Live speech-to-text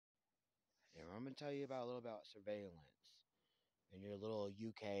I'm gonna tell you about a little about surveillance and your little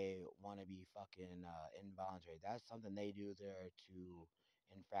UK wannabe fucking involuntary. That's something they do there to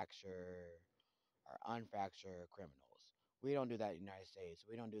infracture or unfracture criminals. We don't do that in the United States.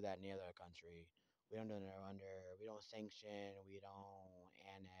 We don't do that in any other country. We don't do it under. We don't sanction. We don't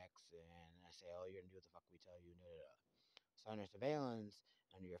annex and say, oh, you're gonna do what the fuck we tell you. No, no, no. So under surveillance,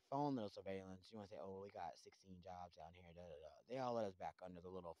 under your phone little surveillance, you want to say, oh, we got 16 jobs down here. Da, da, da. They all let us back under the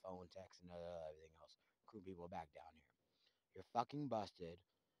little phone text and everything else. Crew people back down here. You're fucking busted.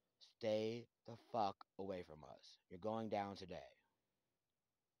 Stay the fuck away from us. You're going down today.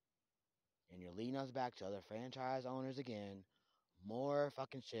 And you're leading us back to other franchise owners again. More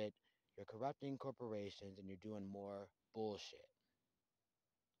fucking shit. You're corrupting corporations and you're doing more bullshit.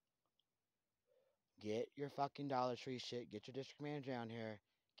 Get your fucking Dollar Tree shit. Get your district manager down here.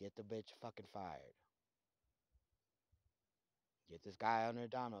 Get the bitch fucking fired. Get this guy under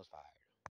Domino's fired.